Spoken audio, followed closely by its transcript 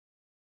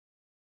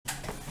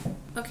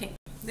Okay,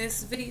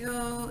 this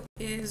video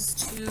is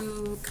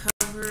to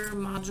cover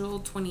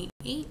module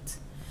 28,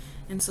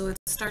 and so it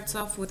starts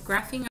off with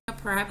graphing a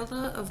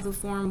parabola of the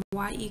form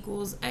y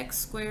equals x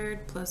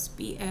squared plus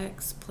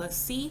bx plus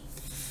c.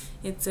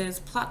 It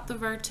says plot the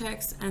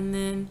vertex and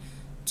then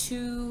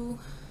two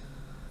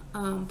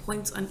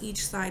points on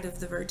each side of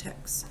the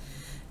vertex.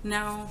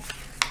 Now,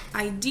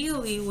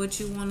 ideally what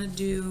you want to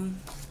do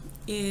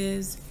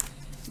is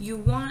you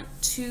want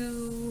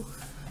to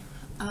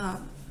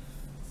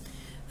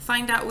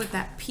find out what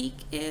that peak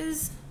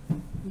is,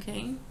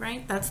 okay,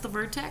 right? That's the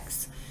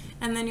vertex,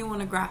 and then you want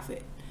to graph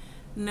it.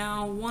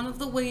 Now, one of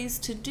the ways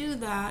to do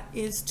that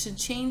is to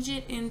change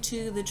it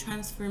into the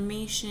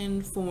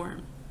transformation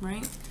form,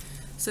 right?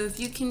 So if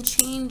you can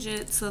change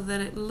it so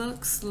that it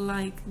looks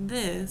like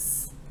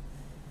this,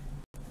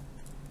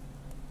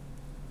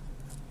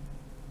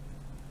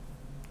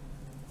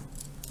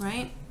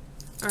 right?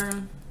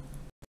 Or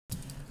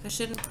I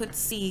shouldn't put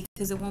C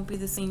because it won't be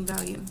the same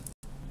value.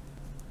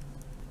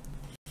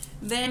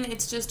 Then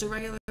it's just a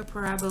regular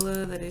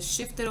parabola that is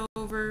shifted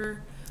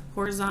over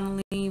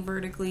horizontally,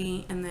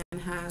 vertically, and then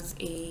has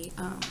a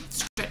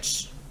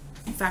stretch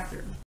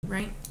factor,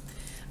 right?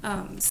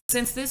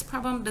 Since this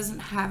problem doesn't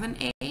have an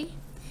A,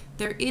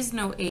 there is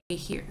no A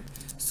here.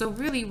 So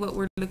really what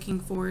we're looking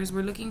for is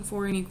we're looking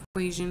for an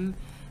equation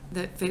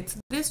that fits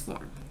this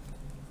form.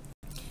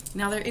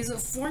 Now there is a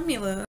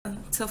formula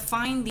to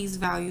find these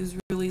values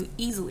really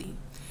easily.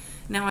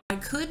 Now I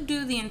could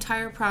do the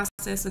entire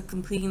process of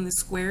completing the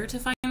square to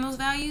find those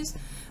values,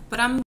 but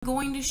I'm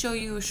going to show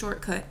you a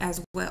shortcut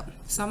as well.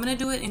 So I'm going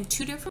to do it in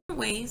two different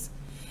ways,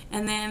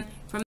 and then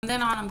from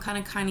then on I'm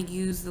kind of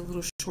use the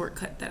little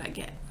shortcut that I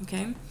get,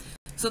 okay?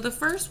 So the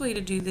first way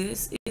to do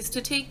this is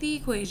to take the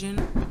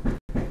equation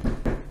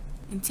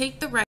and take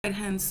the right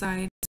hand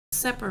side,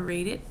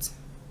 separate it,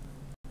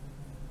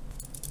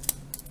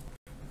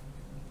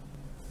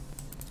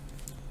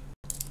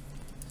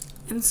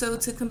 and so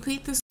to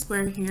complete the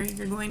square here,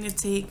 you're going to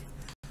take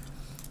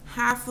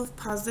half of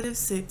positive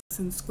 6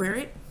 and square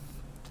it,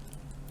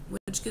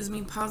 which gives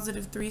me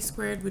positive 3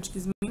 squared, which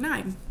gives me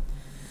 9.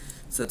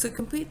 So to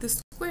complete the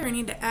square, I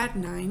need to add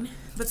 9,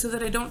 but so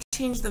that I don't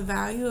change the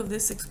value of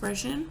this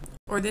expression,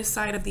 or this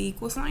side of the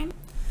equal sign,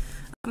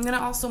 I'm going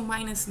to also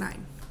minus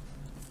 9.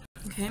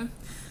 Okay,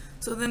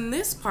 so then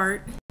this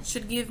part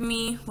should give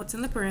me what's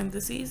in the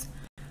parentheses,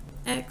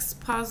 x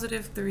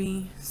positive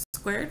 3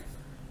 squared.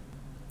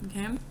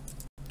 Okay.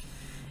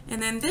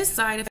 And then this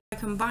side, if I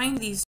combine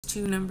these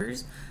two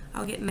numbers,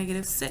 I'll get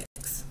negative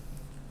 6.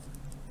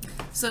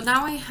 So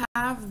now I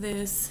have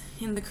this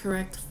in the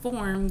correct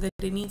form that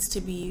it needs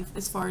to be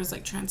as far as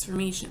like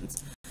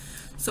transformations.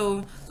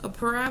 So a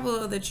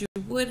parabola that you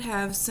would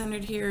have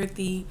centered here at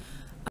the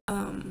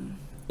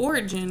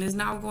origin is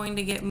now going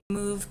to get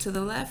moved to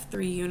the left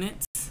 3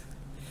 units,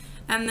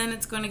 and then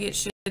it's going to get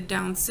shifted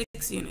down 6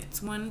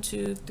 units. 1,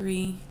 2,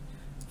 3,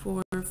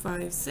 4,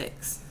 5,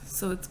 6.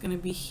 So it's going to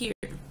be here.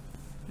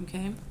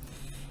 Okay,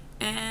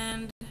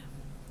 and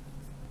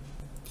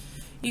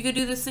you could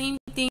do the same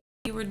thing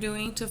you were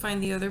doing to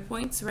find the other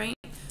points, right?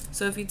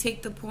 So if you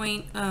take the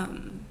point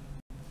 1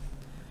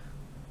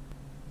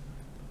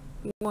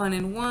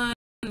 and 1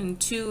 and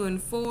 2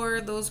 and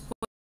 4, those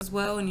points as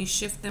well, and you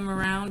shift them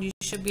around, you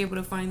should be able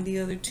to find the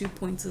other 2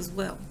 points as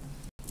well.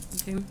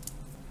 Okay,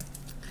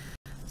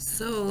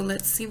 so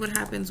let's see what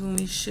happens when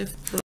we shift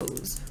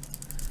those.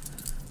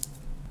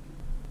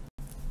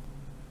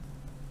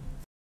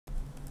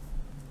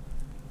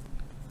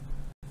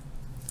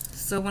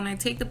 So when I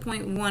take the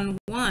point 1,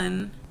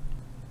 1,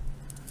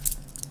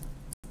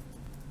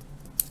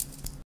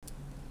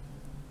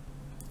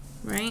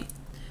 right,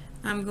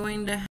 I'm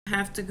going to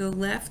have to go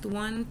left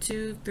 1,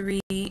 2, 3,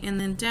 and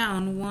then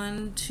down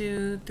 1,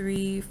 2,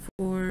 3,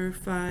 4,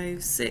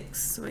 5,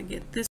 6. So I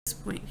get this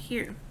point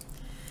here.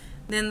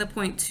 Then the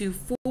point 2,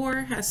 4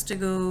 has to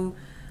go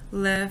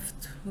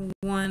left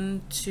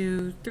 1,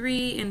 2,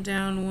 3, and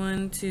down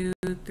 1, 2,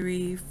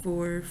 3,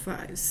 4,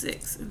 5,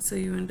 6. And so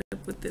you end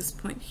up with this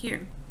point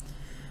here.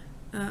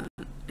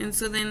 And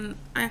so then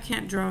I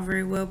can't draw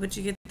very well, but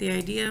you get the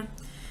idea.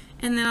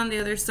 And then on the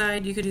other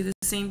side, you could do the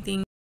same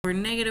thing for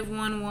negative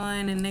 1,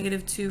 1 and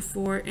negative 2,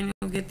 4, and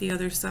you'll get the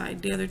other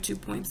side, the other 2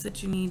 points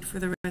that you need for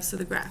the rest of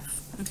the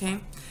graph.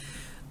 Okay.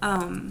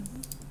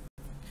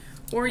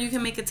 Or you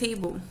can make a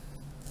table,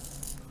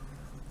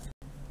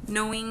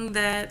 knowing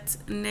that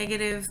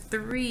negative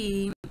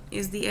 3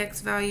 is the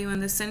x value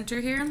in the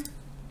center here.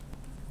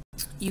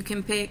 You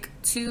can pick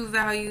 2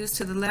 values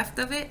to the left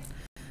of it,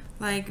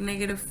 like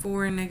negative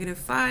 4 and negative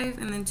 5,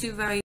 and then 2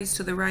 values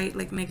to the right,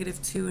 like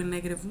negative 2 and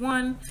negative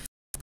 1.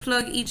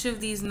 Plug each of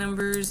these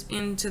numbers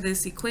into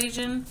this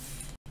equation,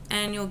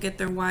 and you'll get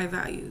their y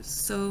values.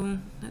 So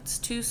that's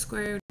 2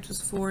 squared, which is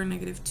 4,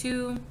 negative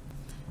 2,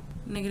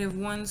 negative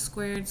 1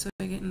 squared, so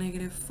I get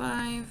negative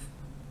 5,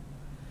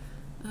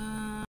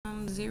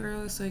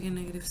 0, so I get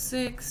negative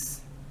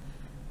 6.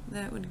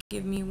 That would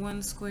give me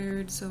 1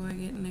 squared, so I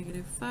get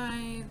negative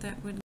 5.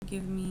 That would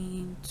give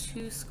me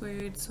 2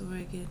 squared, so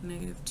I get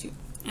negative 2.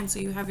 And so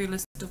you have your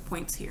list of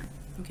points here,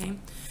 okay?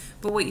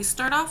 But what you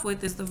start off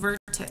with is the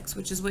vertex,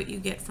 which is what you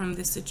get from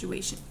this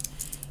situation.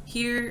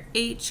 Here,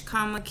 h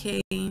comma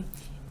k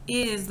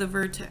is the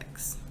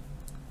vertex,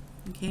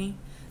 okay?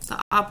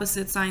 The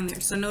opposite sign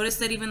there. So notice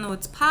that even though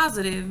it's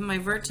positive, my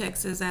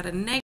vertex is at a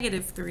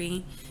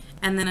 -3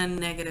 and then a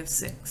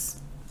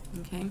 -6,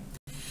 okay?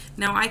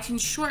 Now I can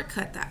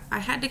shortcut that. I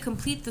had to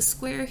complete the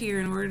square here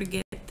in order to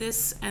get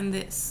this and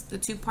this, the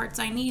two parts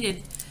I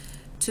needed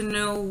to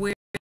know where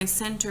my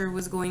center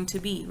was going to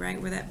be,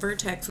 right? Where that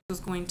vertex was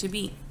going to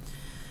be.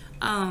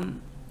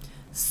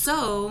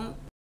 So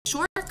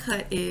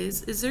shortcut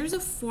is there's a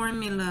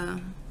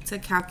formula to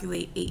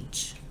calculate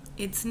h.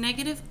 It's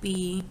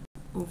 -b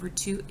over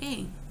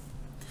 2a.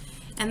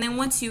 And then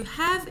once you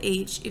have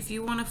h, if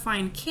you want to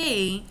find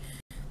k,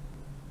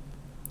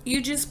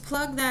 you just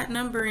plug that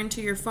number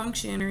into your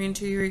function or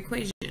into your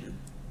equation,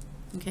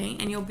 okay?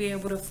 And you'll be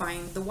able to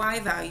find the y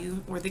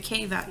value or the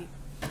k value.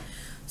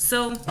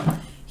 So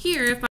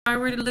here, if I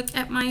were to look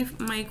at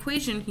my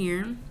equation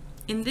here,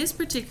 in this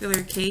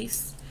particular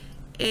case,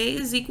 a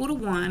is equal to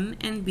 1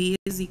 and b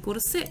is equal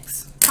to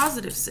 6,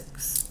 positive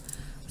 6.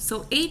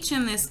 So h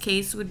in this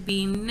case would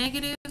be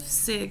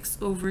 -6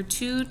 over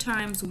 2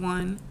 times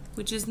 1,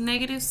 which is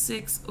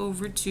 -6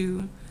 over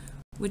 2,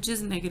 which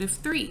is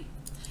 -3.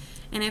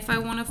 And if I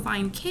want to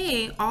find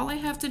k, all I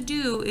have to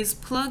do is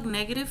plug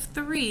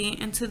 -3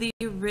 into the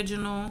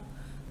original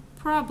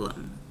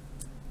problem.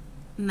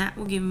 And that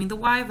will give me the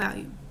y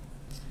value.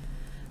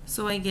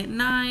 So I get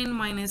 9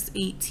 minus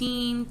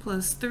 18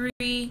 plus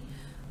 3,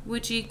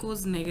 which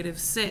equals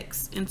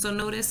 -6. And so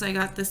notice I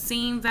got the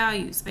same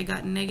values. I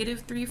got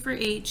 -3 for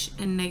h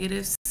and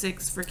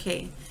 -6 for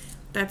k.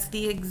 That's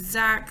the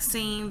exact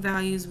same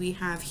values we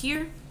have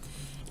here.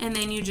 And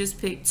then you just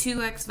pick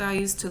 2 x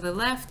values to the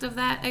left of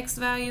that x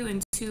value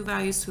and 2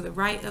 values to the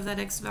right of that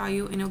x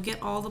value, and you'll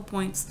get all the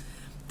points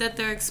that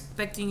they're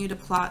expecting you to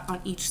plot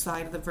on each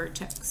side of the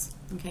vertex,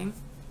 okay?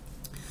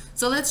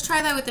 So let's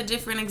try that with a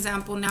different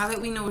example now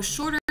that we know a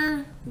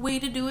shorter way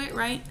to do it,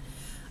 right?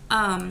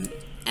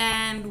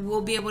 And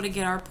we'll be able to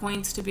get our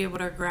points to be able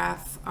to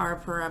graph our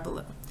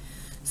parabola.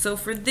 So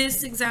for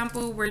this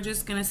example, we're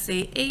just going to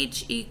say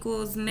h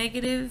equals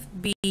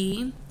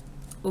 -b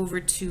over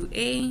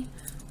 2a,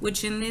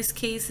 which in this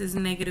case is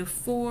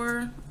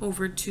 -4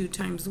 over 2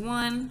 times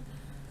 1,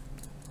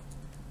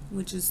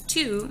 which is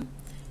 2.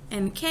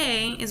 And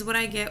k is what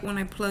I get when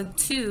I plug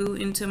 2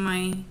 into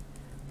my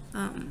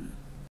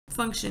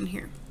function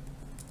here.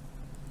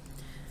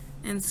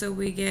 And so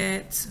we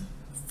get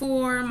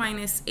 4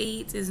 minus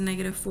 8 is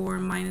 -4,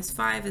 minus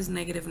 5 is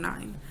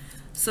 -9.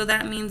 So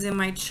that means in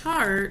my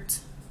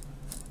chart,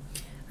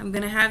 I'm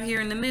going to have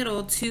here in the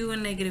middle 2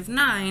 and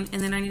 -9,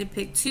 and then I need to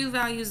pick 2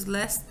 values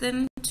less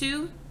than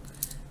 2.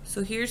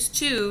 So here's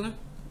 2,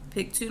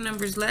 pick 2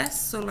 numbers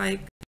less, so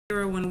like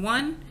 0 and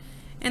 1,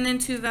 and then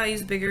 2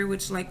 values bigger,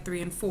 which like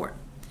 3 and 4.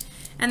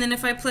 And then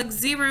if I plug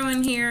 0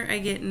 in here, I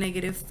get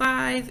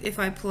 -5. If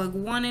I plug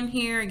 1 in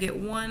here, I get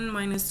 1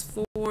 minus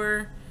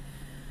 4,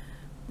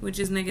 which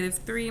is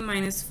 -3,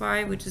 minus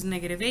 5, which is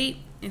 -8.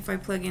 If I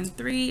plug in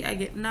 3, I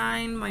get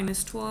 9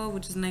 minus 12,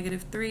 which is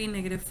 -3,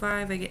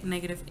 -5, I get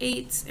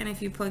 -8. And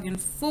if you plug in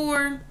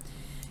 4,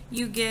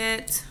 you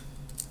get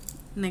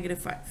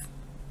 -5.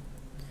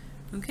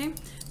 Okay,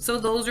 so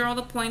those are all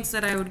the points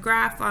that I would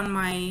graph on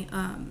my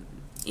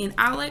in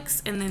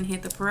ALEKS, and then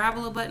hit the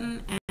parabola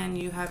button, and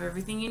you have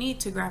everything you need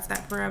to graph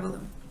that parabola.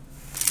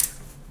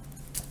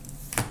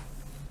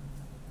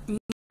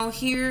 Now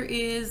here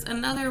is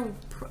another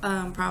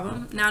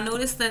problem. Now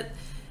notice that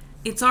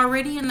it's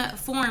already in that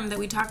form that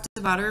we talked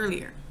about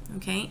earlier,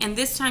 okay? And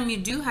this time you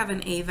do have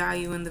an a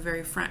value in the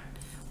very front.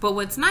 But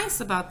what's nice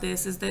about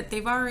this is that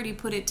they've already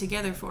put it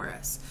together for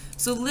us.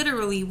 So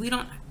literally we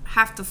don't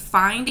have to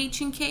find h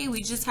and k,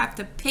 we just have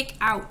to pick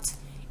out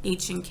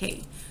h and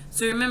k.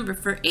 So remember,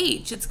 for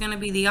h, it's going to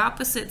be the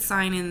opposite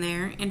sign in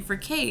there, and for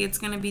k, it's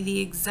going to be the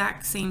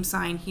exact same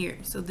sign here.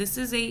 So this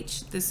is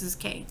h, this is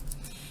k.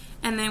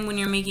 And then when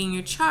you're making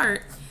your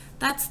chart,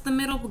 that's the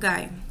middle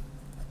guy.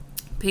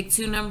 Pick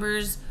 2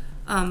 numbers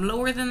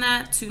lower than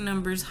that, 2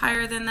 numbers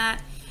higher than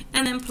that,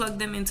 and then plug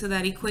them into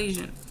that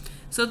equation.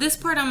 So this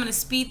part I'm going to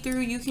speed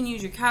through. You can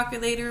use your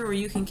calculator, or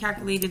you can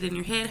calculate it in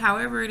your head.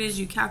 However it is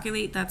you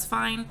calculate, that's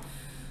fine.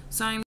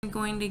 So I'm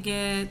going to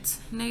get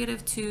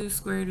 -2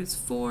 squared is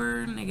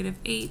 4,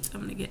 -8,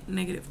 I'm going to get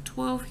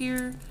 -12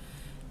 here,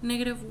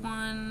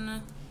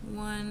 -1,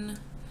 1,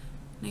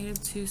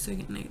 -2, so I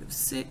get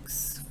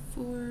 -6,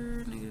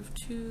 4,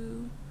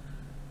 -2,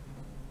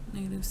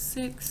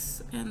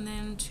 -6, and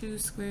then 2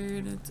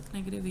 squared, that's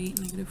 -8,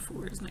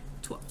 -4 is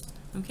 -12.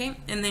 Okay,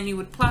 and then you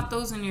would plot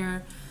those in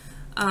your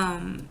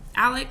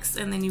ALEKS,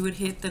 and then you would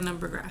hit the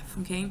number graph.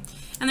 Okay,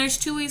 and there's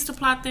 2 ways to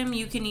plot them.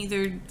 You can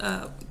either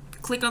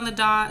click on the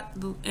dot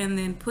and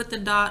then put the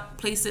dot,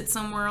 place it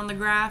somewhere on the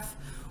graph,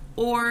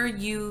 or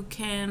you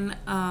can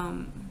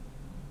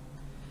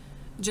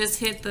just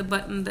hit the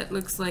button that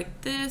looks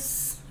like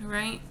this,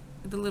 right,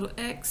 the little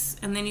X,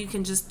 and then you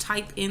can just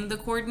type in the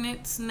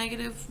coordinates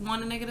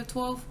 -1 and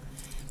 -12,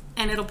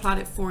 and it'll plot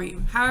it for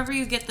you. However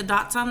you get the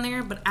dots on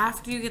there, but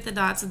after you get the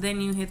dots,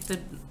 then you hit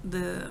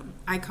the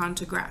icon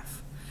to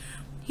graph.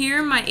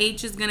 Here my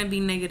h is going to be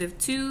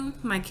 -2,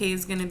 my k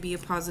is going to be a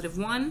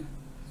 +1.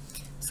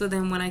 So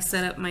then when I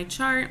set up my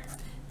chart,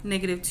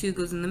 -2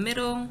 goes in the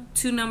middle.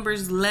 Two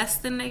numbers less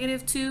than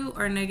 -2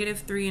 are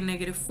 -3 and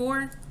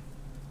 -4.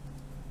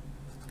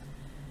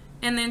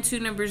 And then two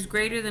numbers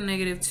greater than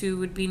 -2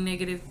 would be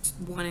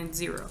 -1 and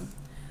 0.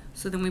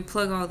 So then we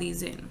plug all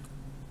these in.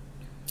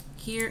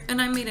 Here,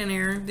 and I made an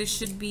error. This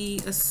should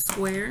be a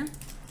square.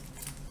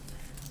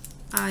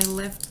 I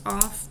left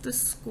off the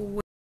square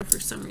for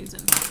some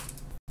reason.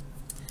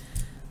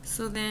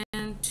 So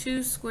then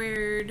 2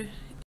 squared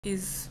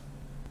is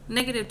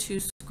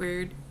 -2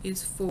 squared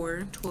is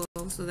 4,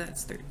 12, so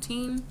that's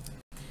 13.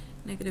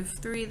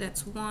 -3,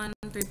 that's 1.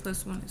 3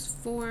 plus 1 is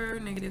 4.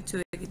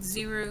 -2, I get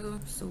 0,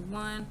 so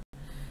 1.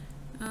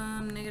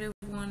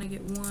 -1, I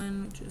get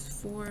 1, which is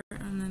 4,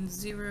 and then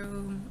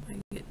 0,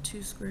 I get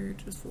 2 squared,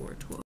 which is 4,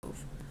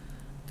 12,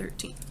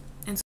 13.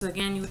 And so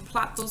again, you would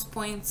plot those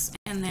points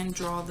and then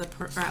draw the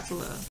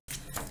parabola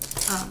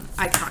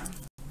icon.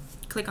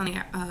 Click on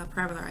the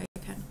parabola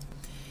icon.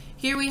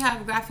 Here we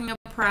have graphing a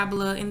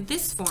parabola in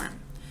this form.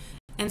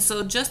 And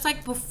so just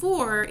like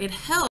before, it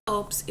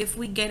helps if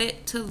we get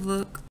it to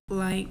look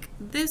like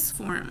this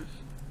form.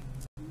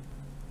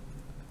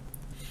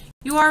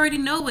 You already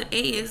know what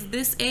A is.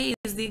 This A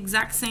is the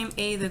exact same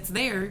A that's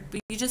there,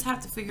 but you just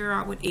have to figure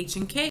out what H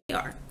and K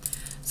are.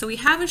 So we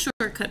have a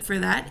shortcut for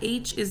that.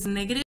 H is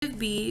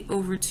 -b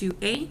over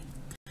 2A.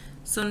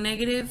 So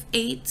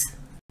 -8,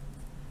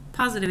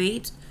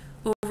 +8,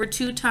 over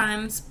 2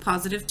 times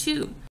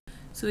 +2.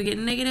 So we get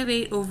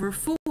 -8 over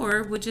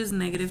 4, which is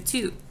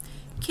 -2.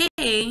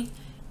 K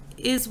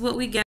is what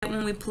we get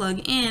when we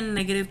plug in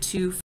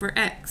 -2 for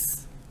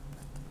x.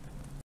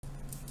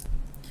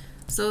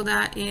 So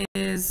that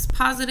is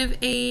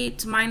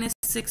 +8 minus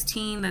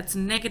 16, that's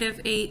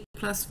 -8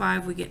 plus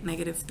 5, we get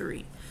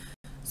 -3.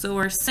 So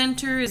our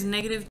center is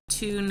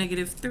 -2,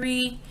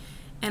 -3.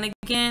 And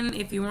again,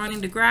 if you're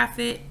wanting to graph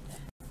it,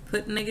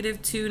 put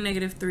 -2,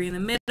 -3 in the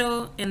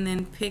middle, and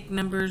then pick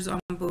numbers on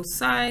both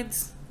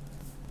sides.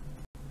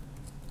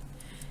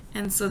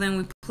 And so then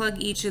we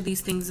plug each of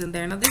these things in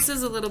there. Now this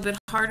is a little bit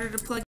harder to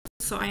plug,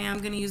 so I am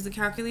going to use the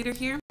calculator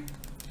here.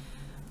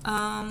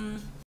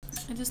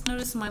 I just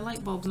noticed my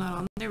light bulb's not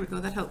on. There we go,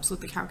 that helps with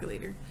the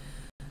calculator.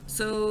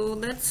 So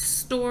let's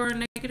store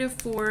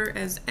 -4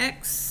 as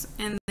x,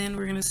 and then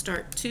we're going to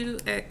start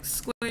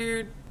 2x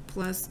squared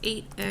plus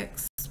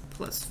 8x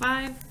plus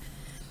 5.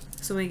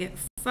 So we get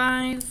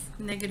 5,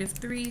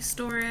 -3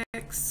 store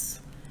x,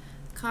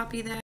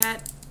 copy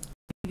that,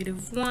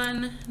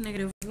 -1,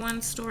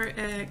 -1 store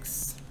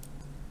x,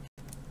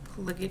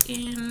 plug it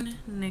in,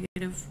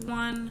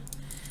 -1,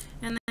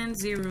 and then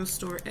 0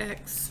 store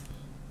x,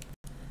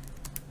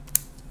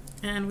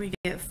 and we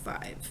get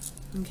 5.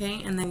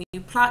 Okay, and then you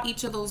plot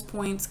each of those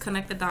points,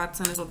 connect the dots,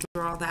 and it'll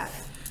draw that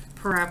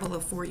parabola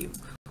for you.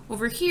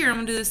 Over here, I'm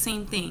going to do the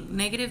same thing,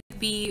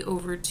 -b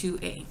over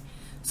 2a.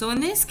 So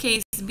in this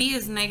case, b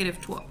is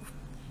 -12,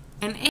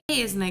 and a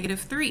is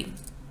 -3.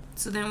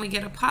 So then we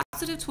get a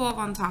 +12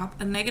 on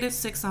top, a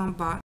 -6 on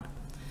bottom,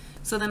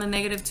 so then a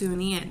 -2 in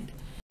the end.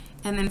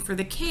 And then for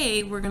the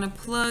k, we're going to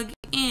plug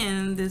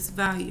in this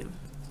value.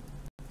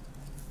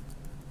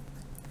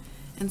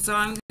 And so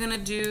I'm going to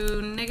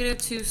do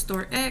 -2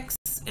 store x,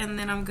 and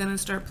then I'm going to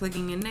start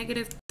plugging in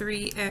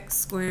 -3x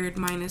squared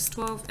minus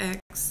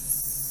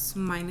 12x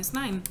minus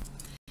 9.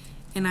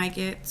 And I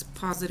get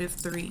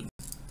 +3.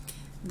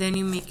 Then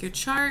you make your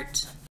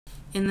chart.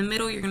 In the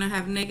middle, you're going to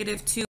have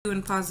 -2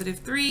 and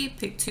 +3.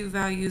 Pick two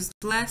values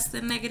less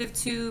than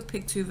 -2.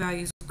 Pick two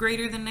values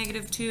greater than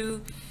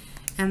 -2.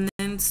 And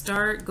then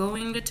start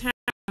going to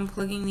town,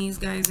 plugging these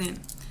guys in.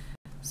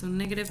 So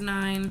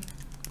 -9.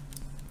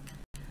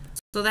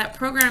 So that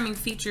programming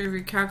feature of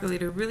your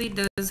calculator really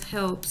does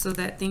help so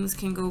that things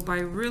can go by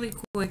really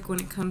quick when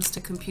it comes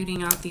to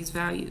computing out these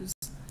values.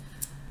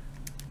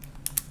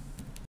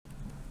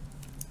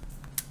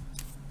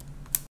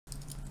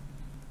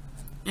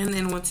 And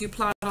then once you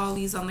plot all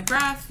these on the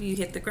graph, you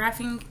hit the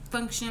graphing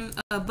function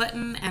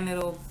button, and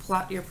it'll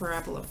plot your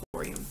parabola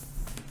for you.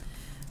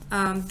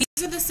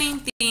 These are the same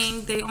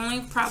thing. The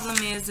only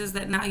problem is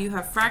that now you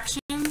have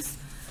fractions,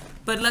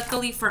 but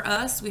luckily for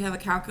us, we have a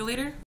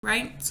calculator,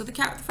 right? So the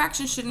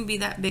fraction shouldn't be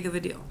that big of a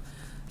deal.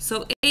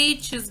 So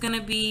h is going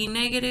to be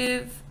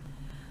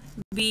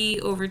 -b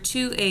over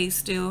 2a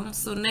still.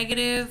 So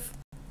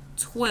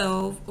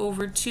 -12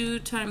 over 2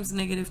 times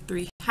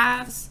 -3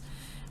 halves.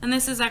 And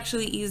this is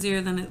actually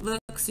easier than it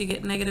looks. You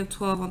get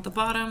 -12 on the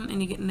bottom,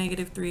 and you get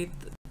 -3,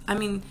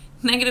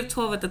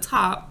 -12 at the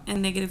top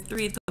and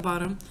 -3 at the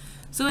bottom.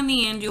 So in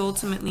the end, you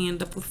ultimately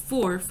end up with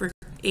 4 for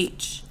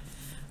h.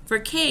 For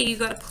k, you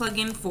got to plug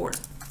in 4.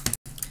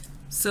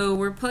 So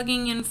we're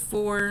plugging in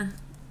 4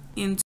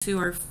 into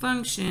our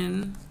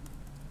function.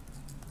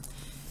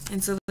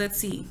 And so let's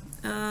see.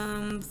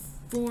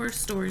 4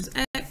 stores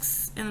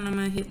x, and I'm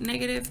going to hit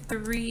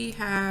 -3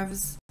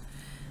 halves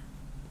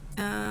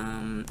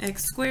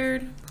x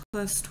squared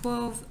plus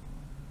 12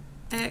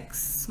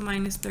 x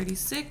minus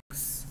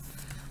 36.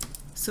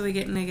 So we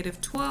get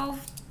negative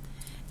 12.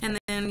 And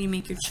then you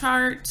make your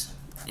chart.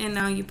 And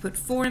now you put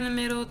 4 in the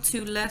middle.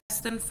 2 less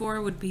than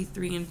 4 would be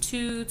 3 and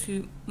 2.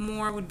 2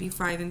 more would be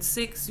 5 and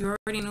 6. You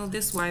already know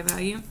this y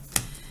value.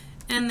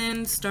 And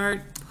then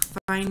start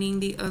finding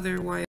the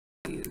other y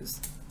values.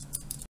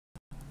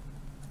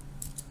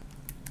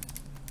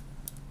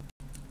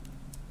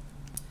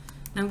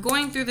 I'm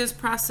going through this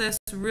process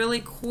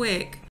really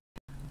quick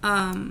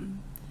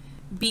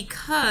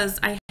because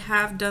I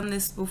have done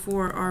this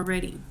before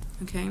already.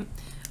 Okay,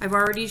 I've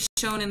already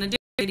shown in a different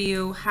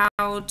video how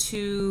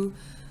to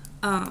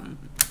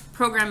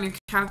program your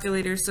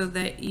calculator so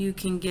that you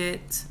can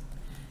get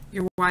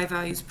your y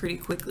values pretty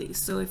quickly.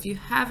 So if you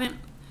haven't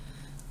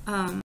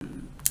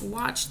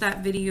watched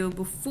that video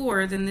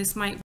before, then this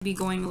might be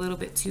going a little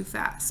bit too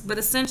fast. But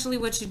essentially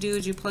what you do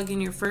is you plug in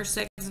your first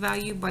x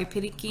value by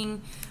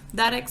picking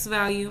that x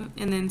value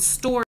and then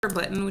store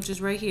button, which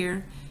is right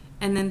here,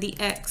 and then the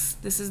x.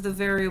 This is the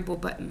variable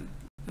button.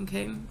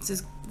 Okay, it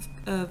says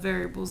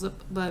variables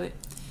up above it,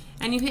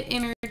 and you hit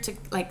enter to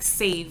like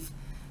save.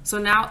 So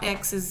now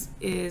x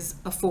is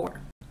a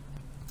 4.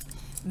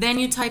 Then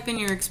you type in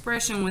your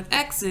expression with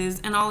x's,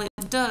 and all it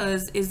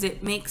does is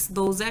it makes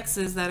those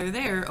x's that are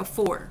there a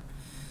 4.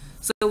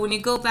 So when you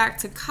go back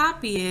to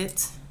copy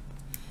it,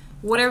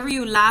 whatever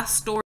you last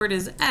stored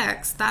as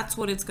x, that's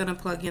what it's going to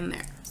plug in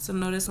there. So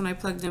notice when I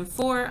plugged in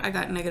 4, I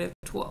got negative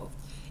 12.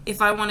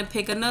 If I want to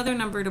pick another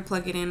number to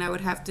plug it in, I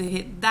would have to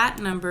hit that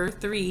number,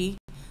 3,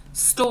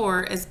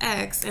 store as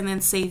x, and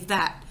then save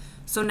that.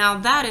 So now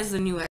that is the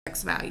new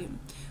x value,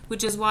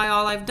 which is why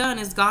all I've done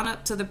is gone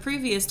up to the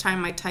previous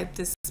time I typed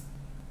this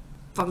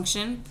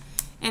function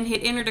and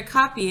hit enter to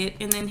copy it,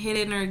 and then hit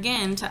enter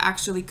again to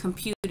actually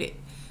compute it.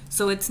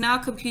 So it's now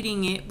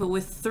computing it, but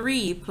with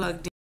 3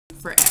 plugged in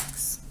for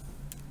x.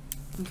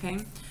 Okay,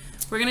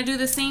 we're going to do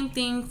the same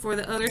thing for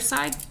the other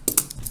side.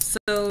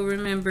 So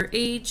remember,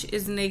 h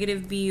is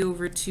negative b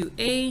over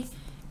 2a.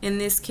 In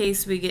this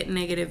case, we get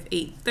negative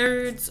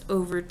 8/3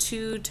 over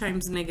 2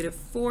 times negative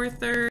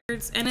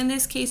 4/3. And in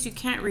this case, you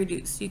can't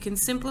reduce. You can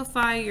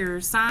simplify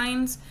your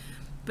signs,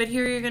 but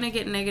here you're going to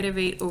get negative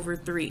 8 over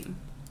 3.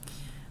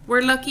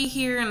 We're lucky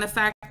here in the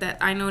fact that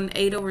I know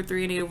 8 over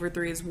 3 and 8 over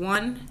 3 is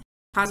 1.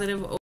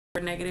 Positive over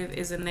negative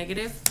is a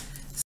negative.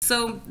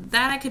 So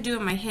that I could do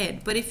in my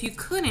head. But if you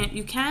couldn't,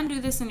 you can do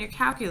this in your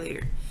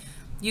calculator.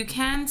 You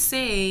can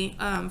say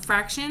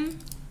fraction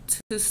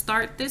to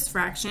start this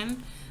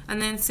fraction,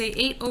 and then say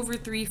 8 over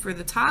 3 for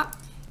the top,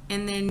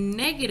 and then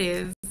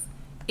negative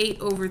 8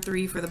 over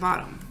 3 for the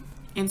bottom.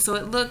 And so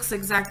it looks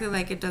exactly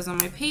like it does on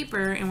my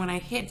paper, and when I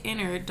hit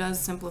enter, it does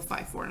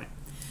simplify for it.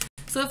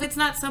 So if it's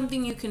not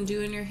something you can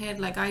do in your head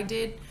like I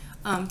did,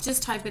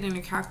 just type it in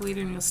your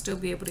calculator and you'll still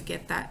be able to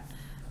get that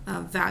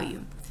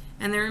value.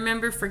 And then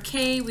remember, for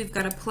k, we've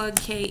got to plug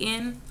k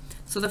in.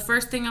 So the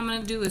first thing I'm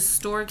going to do is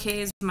store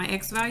k as my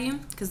x value,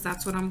 because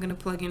that's what I'm going to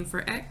plug in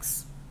for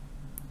x.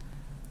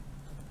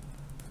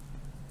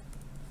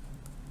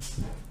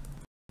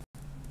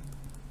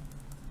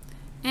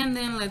 And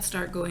then let's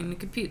start going to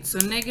compute. So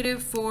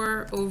negative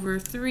 4 over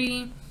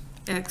 3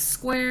 x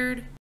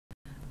squared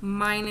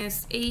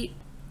minus 8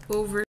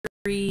 over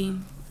 3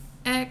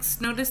 x.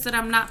 Notice that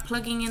I'm not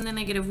plugging in the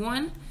negative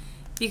 1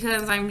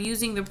 because I'm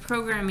using the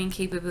programming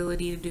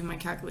capability to do my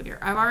calculator.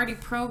 I've already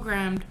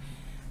programmed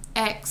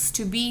x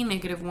to be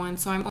negative 1,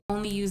 so I'm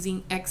only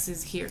using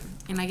x's here,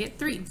 and I get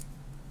 3.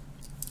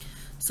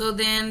 So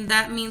then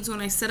that means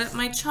when I set up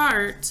my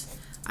chart,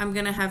 I'm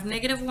going to have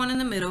negative 1 in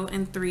the middle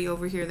and 3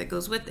 over here that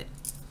goes with it.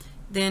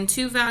 Then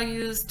two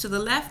values to the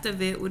left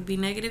of it would be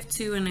negative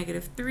 2 and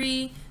negative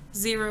 3,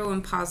 0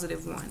 and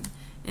positive 1.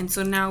 And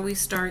so now we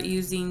start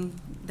using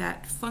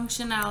that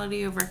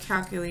functionality of our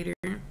calculator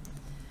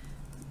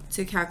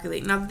to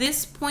calculate. Now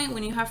this point,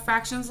 when you have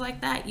fractions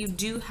like that, you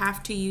do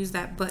have to use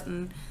that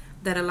button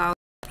that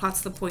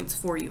plots the points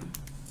for you.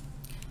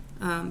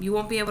 You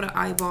won't be able to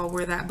eyeball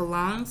where that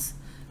belongs.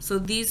 So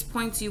these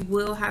points, you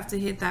will have to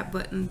hit that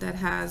button that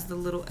has the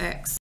little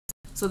X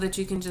so that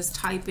you can just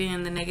type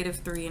in the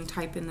negative 3 and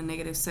type in the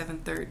negative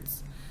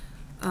 7/3.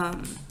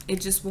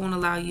 It just won't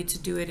allow you to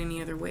do it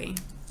any other way.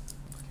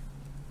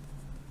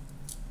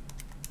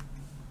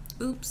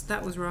 Oops,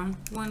 that was wrong.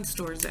 1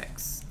 stores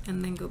X.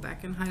 And then go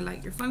back and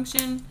highlight your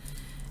function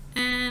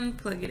and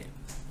plug it in.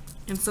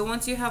 And so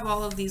once you have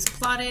all of these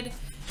plotted,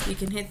 you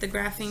can hit the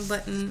graphing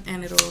button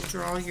and it'll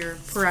draw your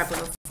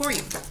parabola for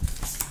you.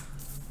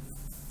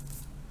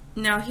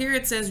 Now here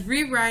it says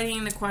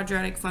rewriting the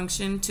quadratic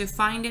function to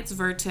find its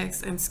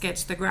vertex and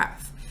sketch the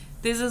graph.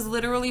 This is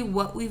literally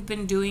what we've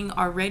been doing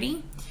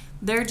already.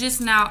 They're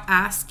just now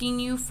asking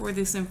you for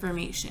this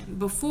information.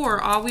 Before,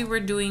 all we were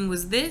doing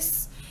was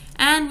this,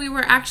 and we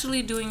were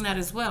actually doing that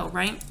as well,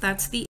 right?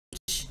 That's the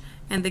H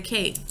and the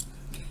K.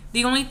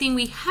 The only thing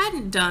we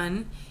hadn't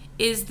done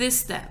is this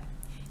step.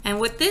 And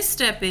what this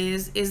step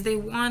is they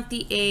want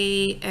the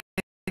A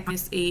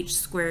minus H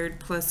squared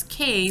plus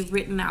K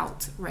written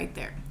out right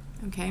there,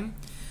 okay?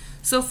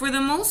 So for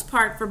the most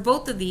part, for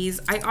both of these,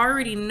 I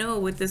already know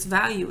what this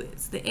value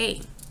is, the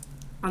A.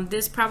 On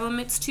this problem,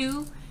 it's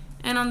 2,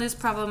 and on this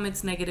problem,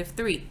 it's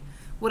 -3.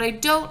 What I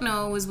don't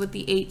know is what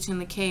the h and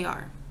the k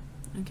are,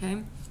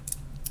 okay?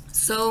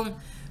 So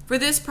for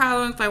this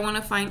problem, if I want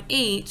to find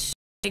h,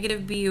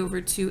 negative b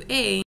over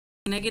 2a,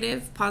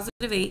 negative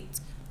positive 8,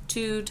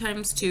 2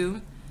 times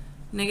 2,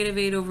 negative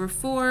 8 over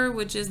 4,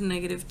 which is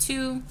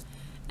 -2,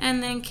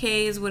 and then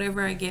k is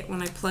whatever I get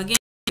when I plug in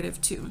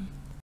 -2.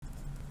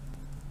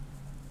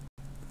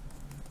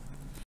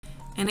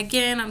 And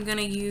again, I'm going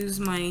to use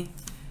my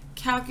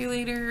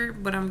calculator,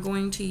 but I'm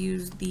going to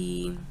use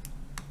the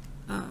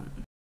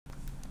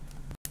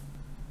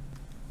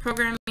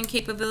programming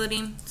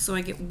capability, so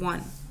I get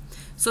 1.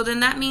 So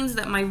then that means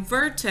that my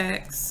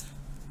vertex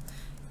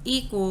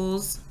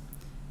equals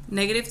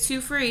 -2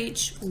 for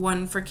h,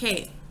 1 for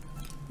k.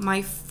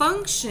 My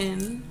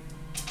function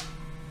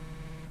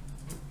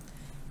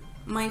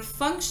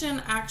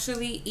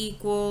actually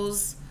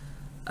equals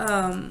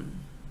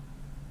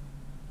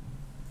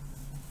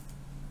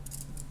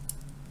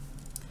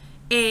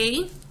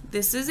a,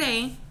 this is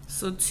a,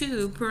 so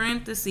 2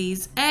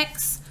 parentheses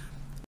x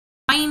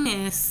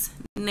minus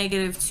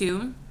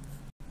 -2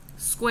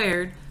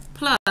 squared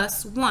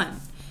plus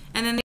 1.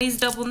 And then these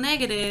double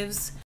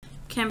negatives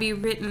can be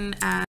written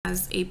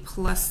as a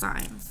plus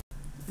sign,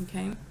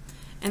 okay?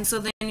 And so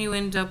then you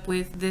end up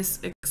with this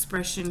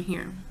expression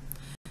here.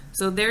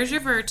 So there's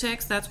your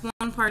vertex, that's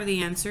one part of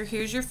the answer.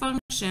 Here's your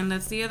function,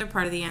 that's the other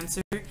part of the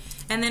answer.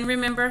 And then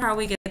remember how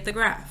we get the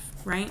graph,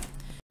 right?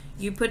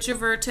 You put your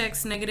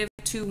vertex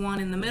 -2, 1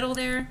 in the middle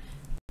there,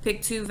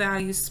 pick 2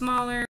 values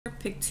smaller,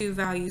 pick 2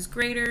 values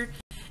greater,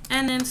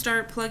 and then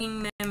start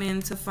plugging them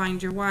in to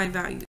find your y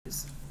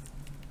values.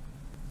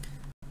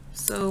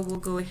 So we'll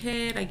go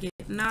ahead, I get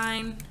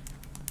 9,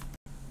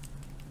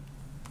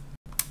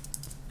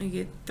 I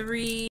get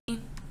 3,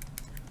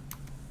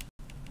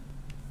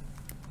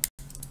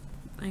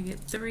 I get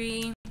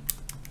 3,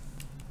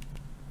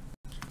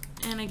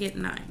 and I get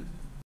 9.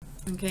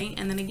 Okay,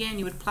 and then again,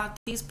 you would plot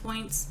these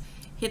points,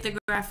 hit the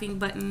graphing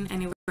button,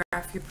 and it would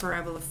graph your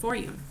parabola for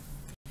you.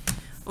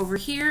 Over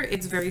here,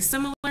 it's very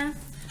similar.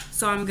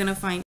 So I'm going to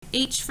find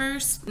h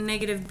first,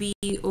 negative b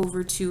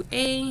over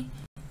 2a,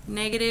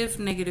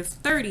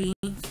 -30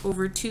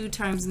 over 2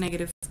 times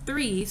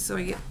 -3. So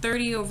I get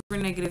 30 over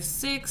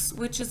 -6,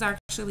 which is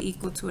actually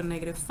equal to a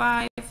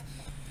 -5.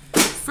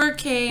 For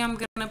k, I'm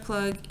going to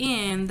plug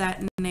in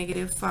that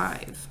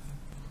 -5.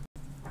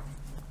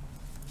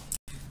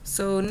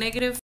 So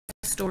 -5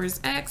 stores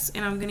x,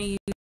 and I'm going to use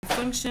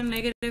function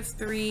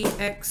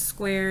 -3x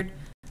squared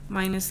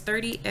minus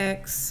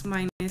 30x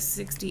minus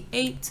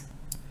 68,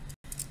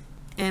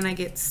 and I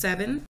get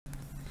 7.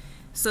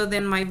 So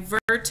then my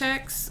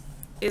vertex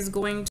is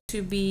going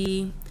to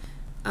be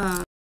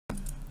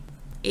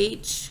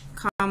h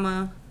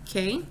comma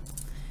k.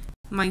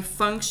 My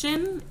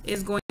function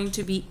is going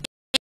to be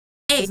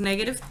a,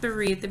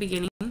 -3 at the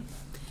beginning,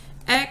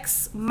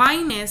 x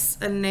minus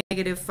a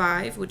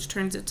 -5, which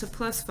turns it to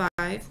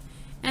 +5,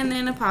 and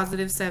then a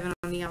 +7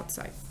 on the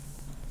outside.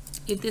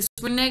 If this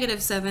were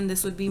 -7,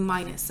 this would be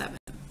 -7,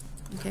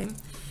 okay?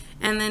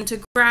 And then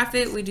to graph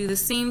it, we do the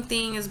same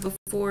thing as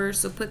before.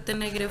 So put the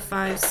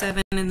 -5,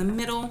 7 in the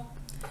middle,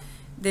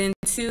 then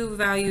 2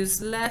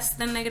 values less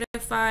than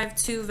 -5,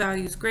 2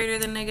 values greater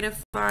than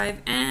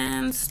 -5,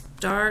 and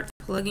start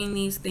plugging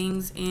these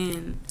things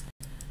in,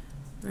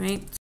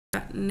 right?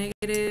 So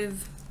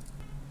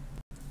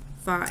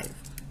 -5.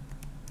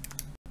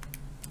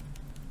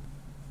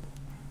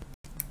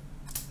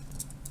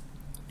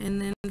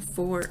 And then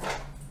 4.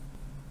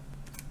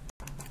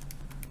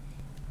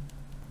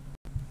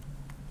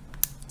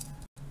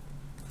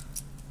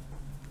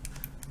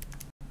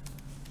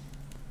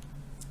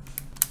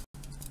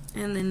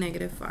 And then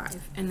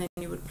 -5. And then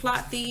you would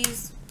plot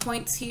these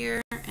points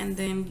here, and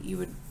then you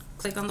would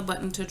click on the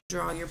button to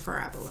draw your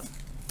parabola.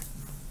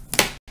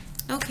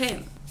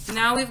 Okay,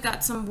 now we've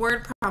got some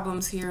word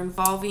problems here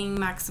involving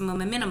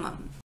maximum and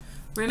minimum.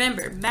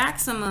 Remember,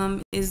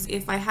 maximum is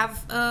if I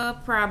have a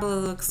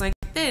parabola that looks like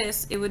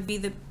this, it would be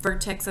the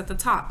vertex at the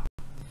top.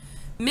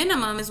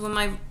 Minimum is when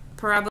my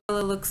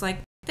parabola looks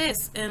like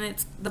this, and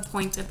it's the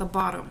point at the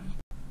bottom,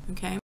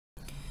 okay?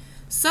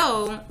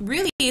 So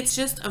really, it's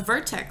just a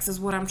vertex is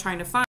what I'm trying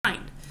to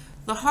find.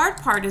 The hard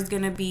part is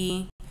going to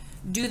be,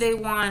 do they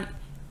want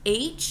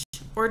h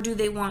or do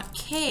they want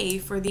k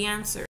for the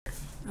answer?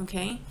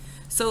 Okay,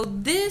 so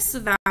this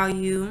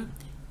value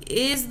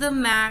is the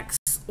max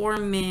or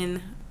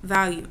min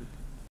value.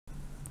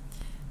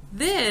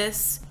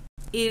 This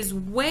is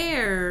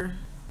where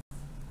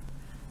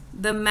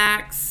the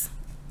max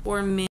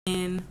or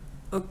min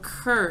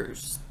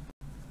occurs.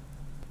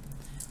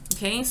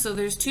 Okay, so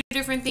there's two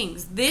different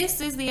things.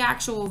 This is the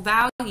actual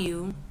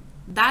value.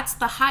 That's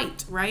the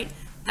height, right?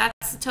 That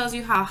tells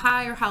you how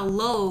high or how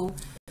low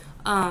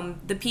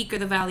the peak or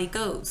the valley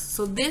goes.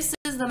 So this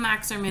is the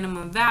max or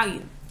minimum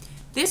value.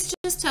 This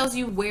just tells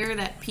you where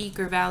that peak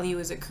or value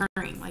is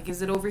occurring. Like,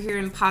 is it over here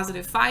in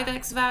positive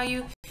 5x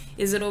value?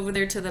 Is it over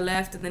there to the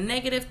left in the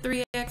negative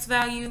 3x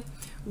value?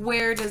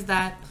 Where does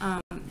that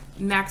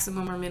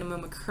maximum or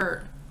minimum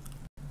occur?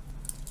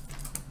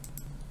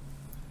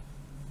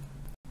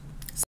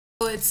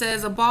 it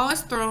says a ball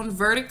is thrown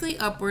vertically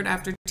upward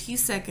after t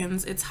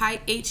seconds. Its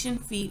height h in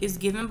feet is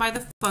given by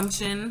the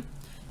function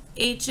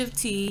h of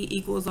t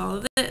equals all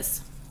of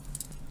this.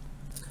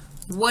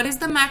 What is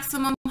the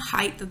maximum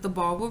height that the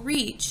ball will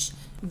reach?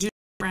 Do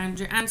not round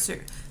your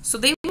answer. So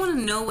they want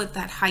to know what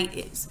that height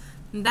is.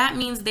 And that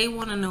means they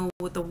want to know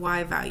what the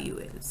y value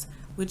is,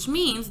 which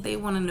means they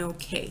want to know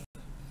k.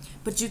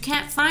 But you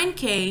can't find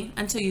k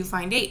until you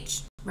find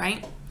h,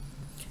 right?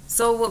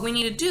 So what we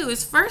need to do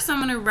is first I'm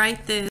going to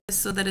write this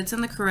so that it's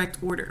in the correct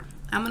order.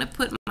 I'm going to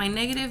put my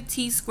negative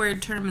t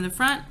squared term in the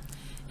front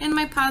and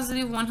my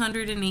positive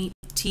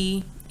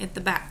 108t at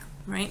the back,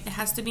 right? It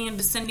has to be in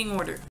descending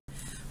order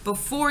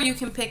before you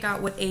can pick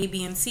out what a,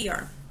 b, and c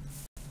are.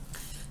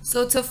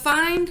 So to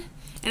find,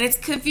 and it's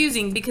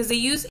confusing because they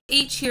use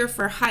h here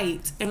for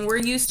height and we're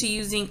used to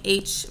using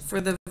h for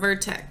the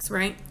vertex,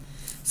 right?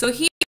 So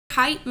here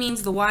height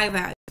means the y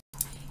value.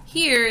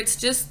 Here it's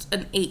just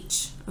an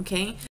h,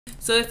 okay?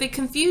 So if it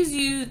confuses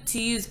you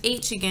to use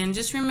h again,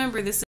 just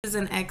remember this is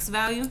an x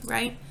value,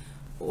 right?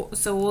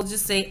 So we'll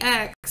just say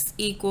x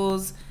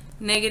equals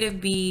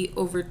negative b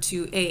over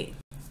 2a.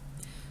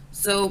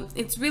 So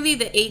it's really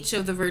the h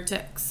of the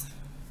vertex.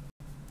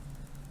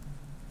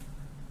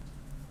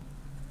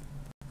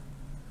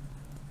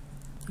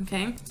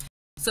 Okay,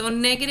 so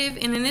negative,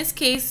 and in this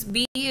case,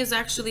 b is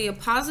actually a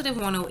positive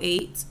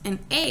 108 and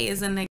a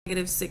is a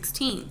negative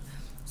 16.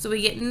 So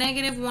we get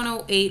negative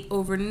 108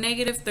 over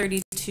negative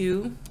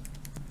 32,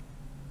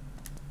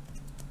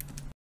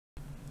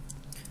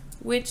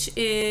 which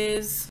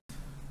is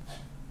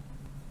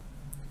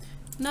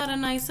not a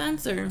nice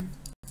answer.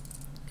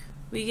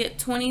 We get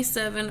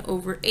 27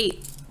 over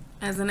 8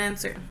 as an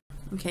answer,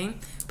 okay?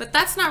 But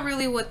that's not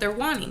really what they're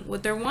wanting.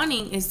 What they're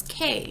wanting is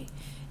k,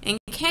 and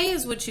k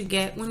is what you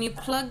get when you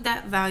plug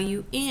that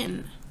value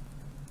in.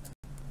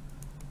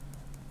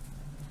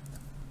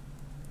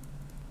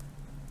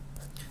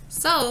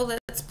 So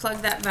let's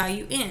plug that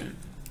value in.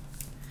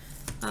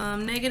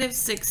 Negative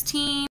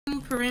 16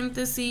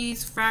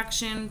 parentheses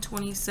fraction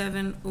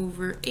 27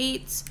 over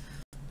 8,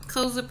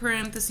 close the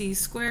parentheses,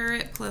 square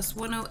it, plus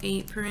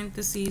 108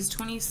 parentheses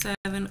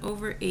 27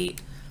 over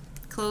 8,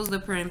 close the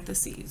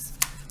parentheses.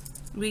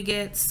 We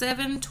get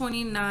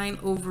 729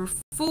 over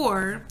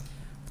 4,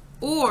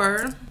 or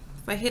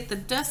if I hit the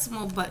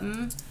decimal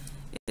button,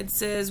 it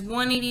says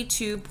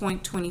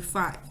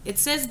 182.25. It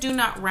says do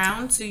not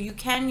round, so you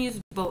can use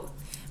both.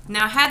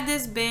 Now, had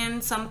this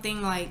been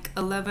something like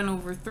 11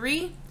 over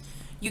 3,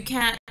 you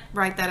can't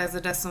write that as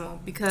a decimal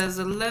because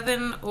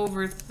 11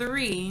 over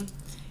 3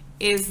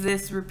 is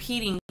this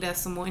repeating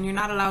decimal and you're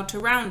not allowed to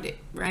round it,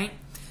 right?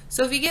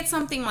 So if you get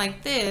something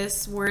like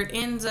this where it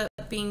ends up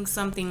being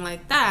something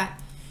like that,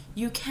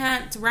 you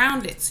can't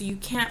round it, so you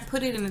can't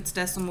put it in its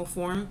decimal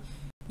form.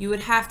 You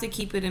would have to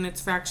keep it in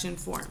its fraction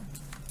form.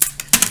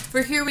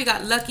 For here we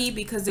got lucky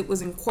because it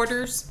was in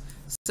quarters.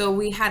 So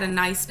we had a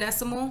nice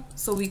decimal,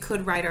 so we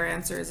could write our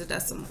answer as a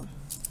decimal.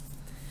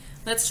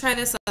 Let's try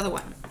this other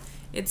one.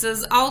 It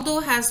says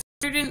Aldo has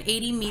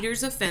 280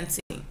 meters of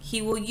fencing.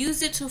 He will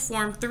use it to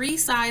form 3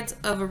 sides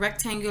of a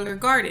rectangular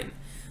garden.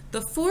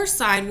 The 4th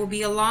side will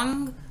be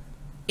along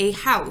a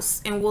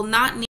house and will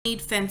not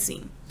need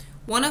fencing.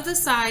 One of the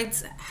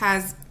sides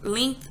has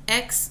length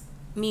x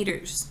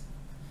meters.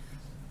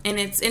 And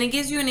it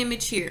gives you an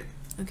image here,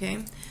 okay?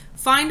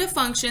 Find a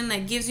function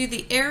that gives you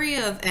the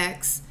area of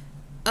x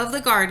of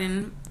the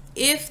garden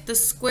if the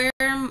square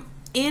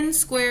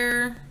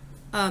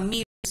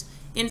meters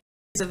in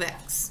terms of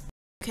x.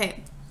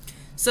 Okay,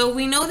 so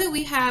we know that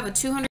we have a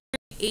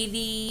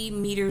 280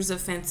 meters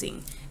of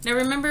fencing. Now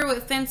remember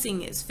what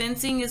fencing is.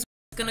 Fencing is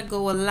going to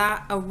go a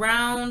lot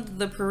around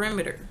the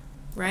perimeter,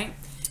 right?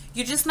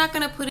 You're just not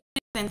going to put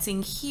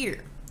fencing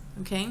here,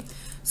 okay?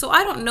 So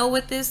I don't know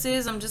what this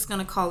is. I'm just going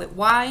to call it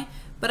y,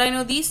 but I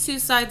know these two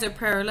sides are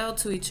parallel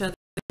to each other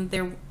and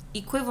they're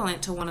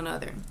equivalent to one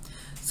another.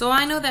 So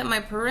I know that my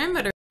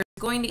perimeter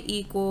is going to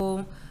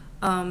equal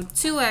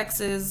 2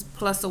 x's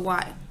plus a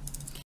y.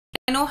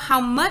 I know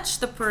how much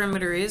the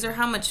perimeter is, or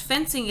how much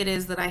fencing it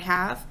is that I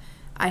have.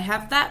 I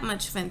have that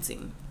much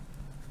fencing.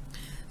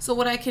 So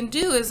what I can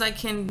do is I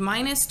can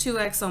minus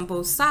 2x on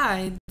both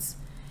sides,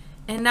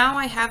 and now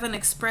I have an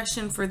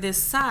expression for this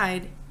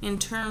side in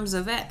terms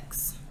of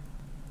x.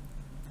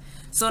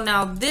 So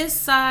now this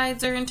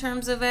sides are in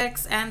terms of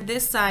x, and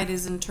this side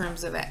is in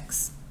terms of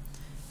x.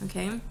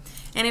 Okay?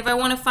 And if I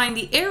want to find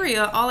the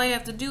area, all I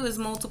have to do is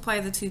multiply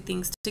the two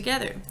things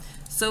together.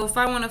 So if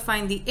I want to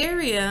find the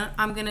area,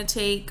 I'm going to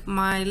take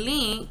my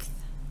length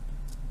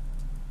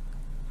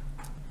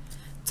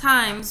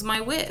times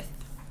my width.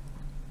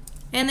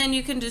 And then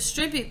you can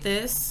distribute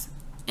this,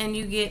 and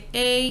you get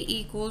a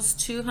equals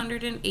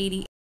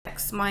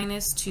 280x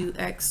minus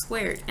 2x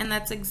squared. And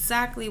that's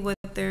exactly what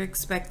they're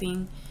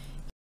expecting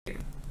here.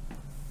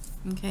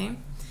 Okay?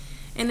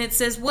 And it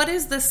says, what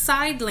is the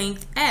side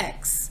length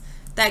x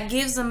that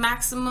gives the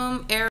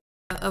maximum area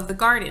of the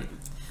garden?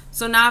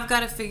 So now I've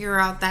got to figure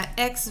out that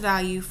x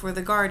value for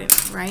the garden,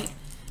 right?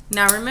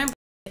 Now remember,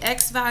 the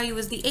x value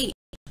is the h.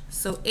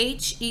 So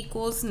h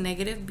equals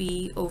negative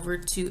b over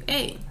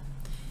 2a.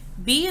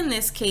 B in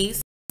this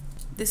case,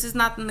 this is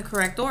not in the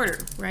correct order,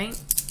 right?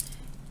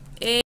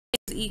 A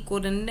is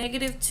equal to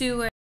negative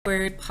 2x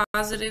squared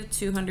positive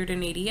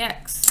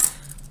 280x.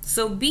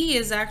 So B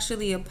is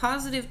actually a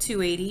positive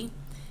 280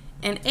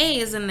 and A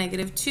is a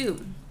negative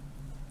 2.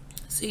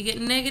 So you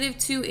get negative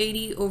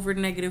 280 over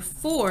negative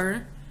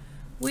 4,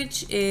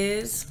 which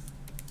is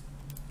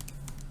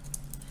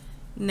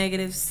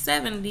negative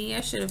 70.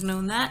 I should have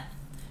known that.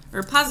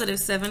 Or positive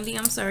 70,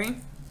 I'm sorry.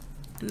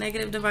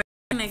 Negative divided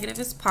by negative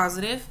is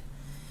positive.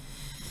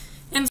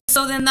 And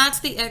so then that's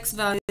the x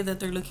value that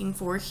they're looking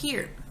for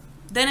here.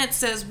 Then it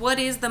says, what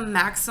is the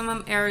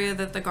maximum area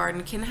that the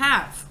garden can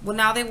have? Well,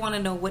 now they want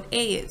to know what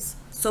A is.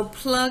 So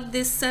plug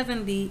this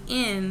 70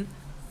 in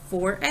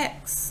for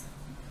x.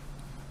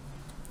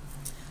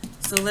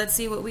 So let's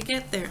see what we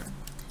get there.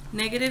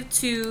 Negative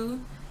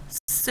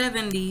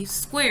 270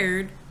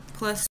 squared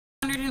plus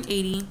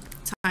 280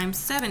 times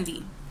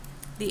 70.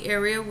 The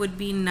area would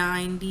be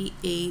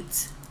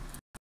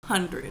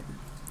 9,800.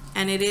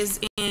 And it is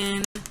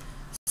in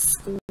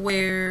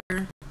square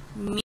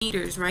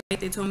meters, right?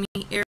 They told me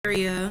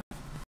area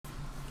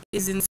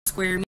is in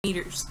square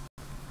meters.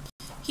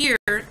 Here,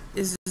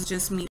 this is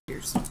just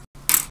meters.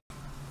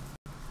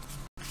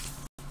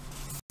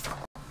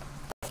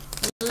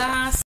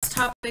 Last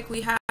topic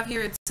we have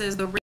here, it says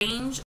the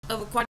range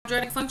of a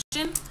quadratic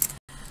function.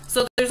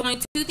 So there's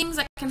only two things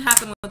that can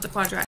happen with the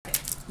quadratic.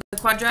 The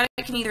quadratic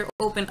can either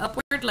open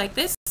upward like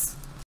this,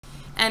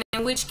 and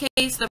in which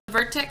case the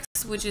vertex,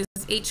 which is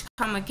h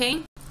comma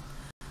k,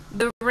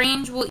 the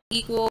range will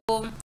equal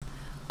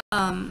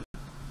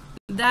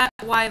that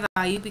y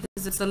value,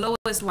 because it's the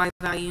lowest y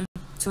value,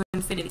 to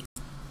infinity.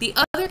 The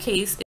other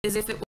case is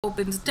if it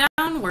opens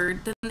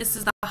downward, then this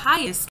is the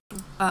highest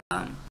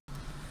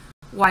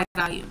y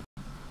value.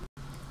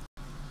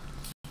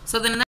 So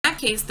then in that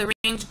case, the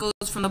range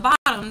goes from the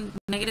bottom,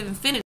 negative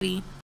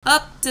infinity,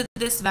 up to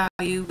this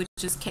value, which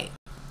is k.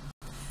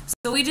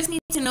 So we just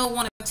need to know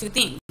one of two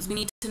things. We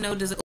need to know,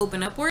 does it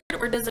open upward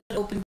or does it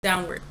open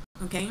downward?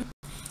 Okay.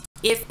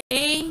 If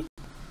A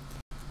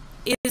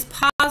is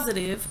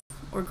positive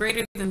or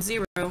greater than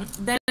 0,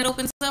 then it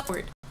opens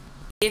upward.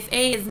 If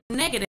A is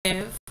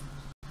negative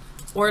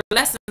or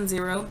less than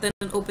 0, then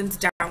it opens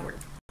downward.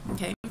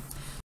 Okay.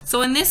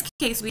 So in this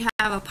case, we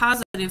have a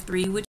positive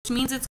 3, which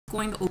means it's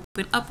going to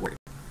open upward.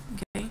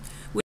 Okay.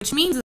 Which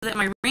means that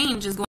my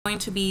range is going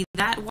to be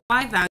that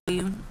y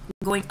value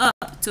going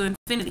up to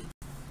infinity.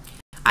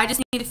 I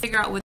just need to figure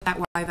out what that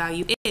y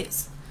value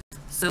is.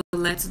 So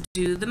let's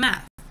do the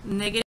math.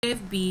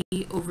 Negative b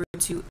over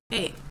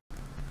 2a.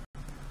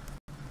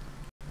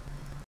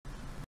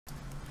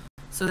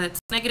 So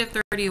that's negative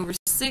 30 over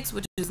 6,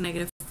 which is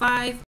negative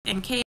 5,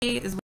 and k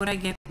is what I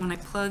get when I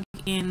plug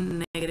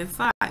in negative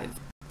 5.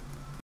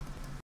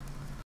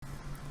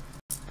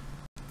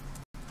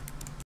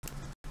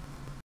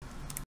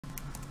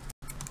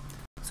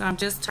 So I'm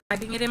just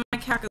typing it in my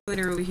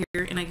calculator over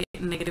here, and I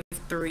get negative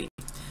 3.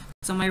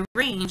 So my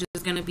range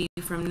is going to be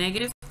from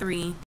negative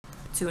 3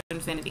 to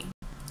infinity.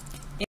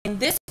 In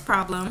this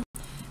problem,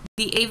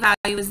 the a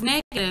value is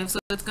negative, so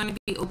it's going to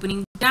be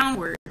opening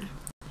downward.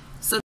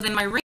 So then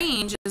my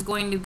range is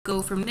going to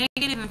go from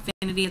negative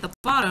infinity at the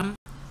bottom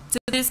to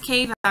this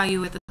k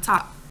value at the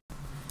top.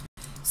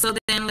 So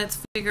then let's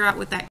figure out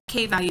what that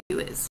k value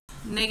is.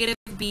 Negative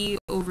b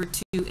over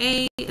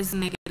 2a is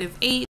negative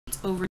 8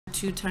 over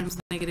 2 times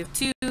negative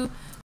 2.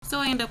 So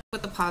I end up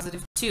with a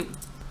positive 2.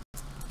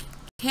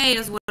 K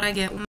is what I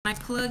get when I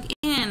plug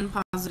in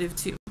positive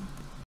 2.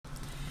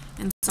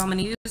 And so I'm going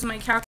to use my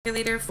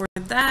calculator for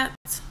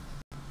that.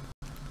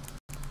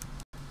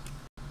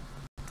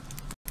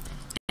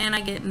 And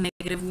I get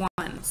negative 1.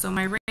 So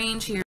my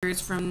range here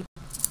is from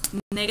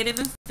negative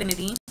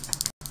infinity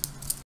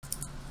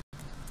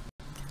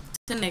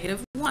to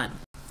negative 1.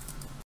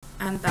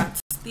 And that's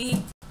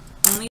the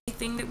only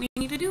thing that we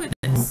need to do with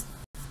this.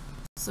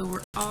 So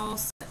we're all